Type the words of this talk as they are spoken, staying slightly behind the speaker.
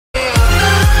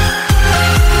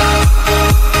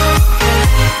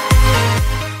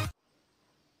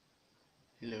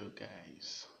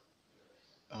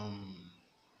Um,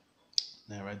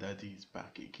 Nairadaddy is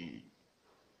back again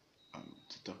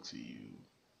to talk to you,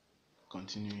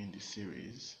 continuing the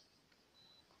series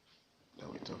that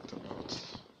we talked about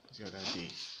the other day.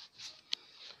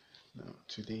 Now,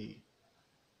 today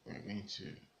we're going to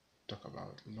talk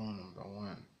about law number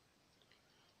one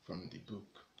from the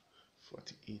book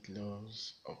 48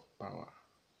 Laws of Power.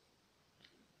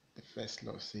 The first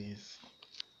law says,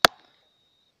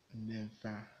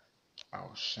 never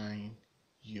outshine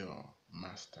your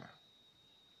master.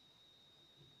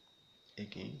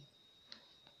 Again,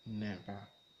 never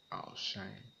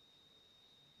outshine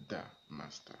the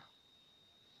master.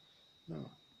 Now,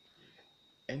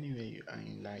 anywhere you are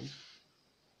in life,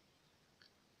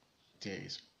 there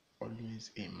is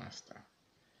always a master.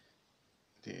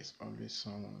 There is always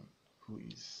someone who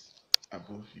is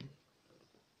above you.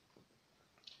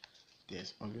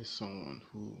 There's always someone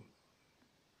who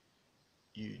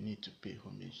you need to pay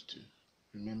homage to.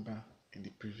 Remember, in the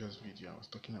previous video, I was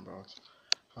talking about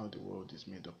how the world is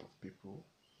made up of people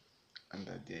and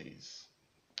that there is,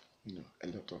 a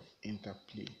lot of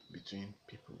interplay between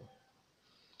people.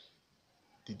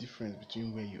 The difference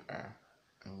between where you are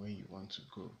and where you want to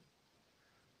go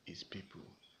is people.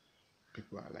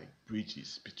 People are like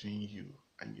bridges between you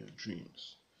and your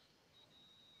dreams.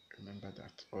 Remember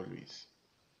that always.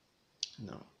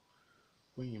 Now,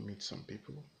 when you meet some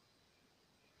people,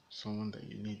 someone that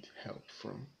you need help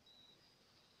from,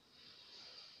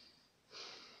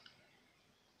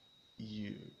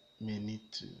 you may need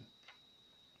to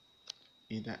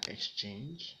either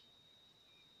exchange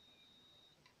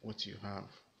what you have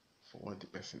for what the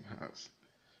person has.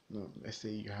 Now, let's say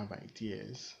you have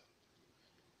ideas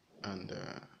and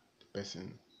the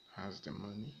person has the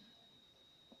money.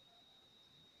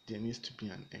 There needs to be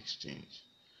an exchange,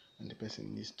 and the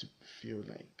person needs to feel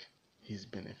like he's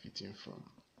benefiting from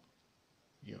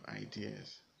your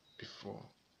ideas before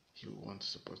he will want to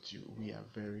support you. We are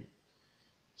very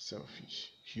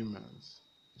selfish. Humans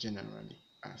generally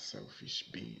are selfish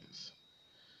beings.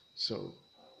 So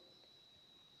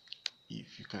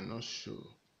if you cannot show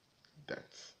that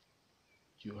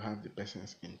you have the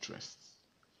person's interests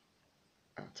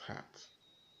at heart,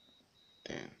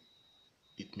 then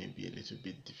it may be a little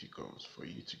bit difficult for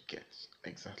you to get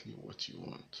exactly what you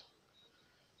want.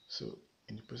 So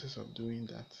in the process of doing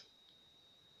that,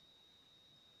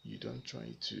 you don't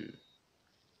try to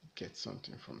get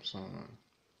something from someone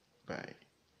by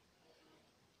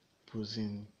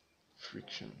posing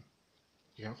friction.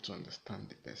 You have to understand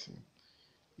the person.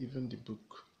 Even the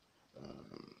book,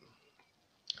 um,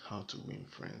 How to Win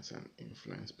Friends and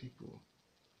Influence People,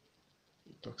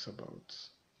 it talks about,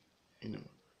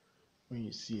 when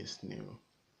you see a snail,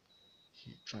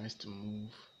 he tries to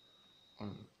move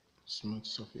on smooth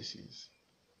surfaces.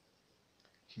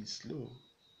 He's slow,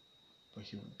 but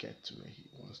he will get to where he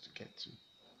wants to get to.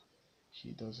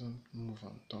 He doesn't move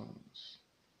on thorns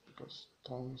because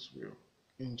thorns will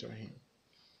injure him,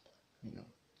 you know.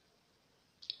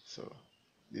 So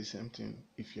the same thing,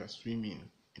 if you are swimming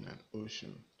in an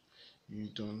ocean, you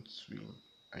don't swim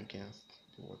against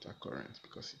the water current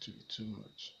because it will be too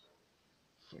much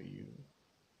for you.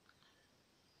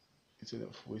 Instead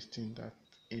of wasting that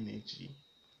energy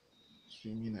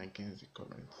swimming against the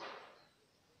current,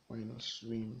 why not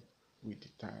swim with the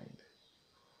tide?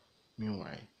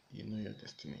 Meanwhile, you know your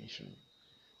destination.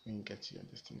 When you get to your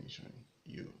destination,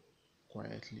 you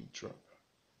quietly drop,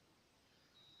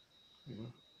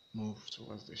 move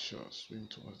towards the shore, swim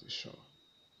towards the shore.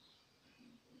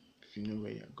 If you know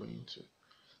where you're going to.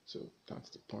 So that's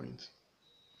the point.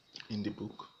 In the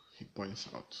book, he points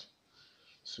out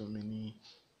so many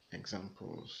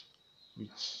examples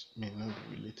which may not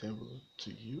be relatable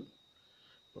to you,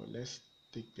 but let's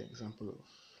take the example of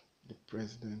the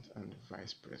president and the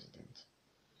vice president.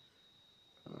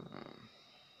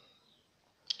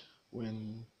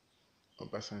 When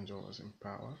Obasanjo was in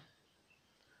power,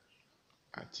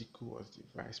 Atiku was the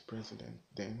vice president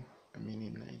then,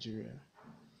 in Nigeria.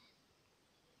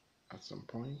 At some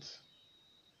point,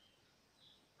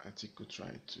 Atiku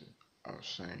tried to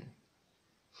outshine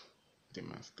the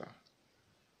master.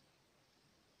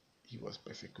 He was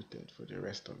persecuted for the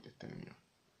rest of the tenure.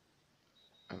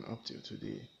 And up till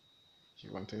today, he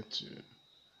wanted to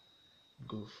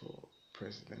go for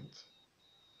president,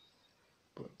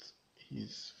 but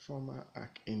his former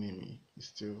arch enemy is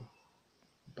still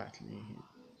battling him.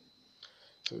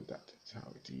 So that is how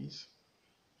it is.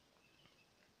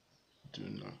 Do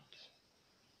not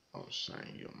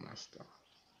outshine your master.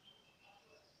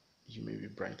 You may be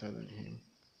brighter than him,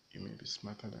 you may be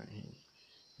smarter than him,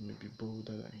 you may be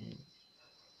bolder than him,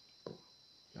 but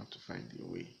you have to find a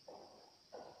way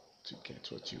to get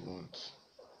what you want.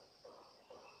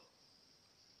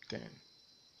 then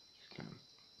you can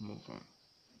move on.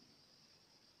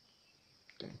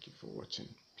 Thank you for watching.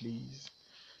 Please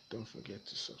don't forget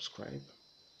to subscribe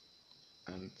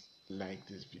and like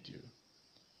this video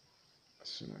as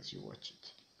soon as you watch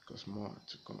it, because more are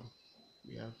to come.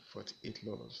 We have 48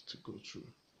 laws to go through,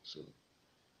 so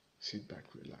sit back,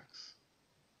 relax.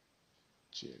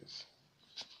 Cheers.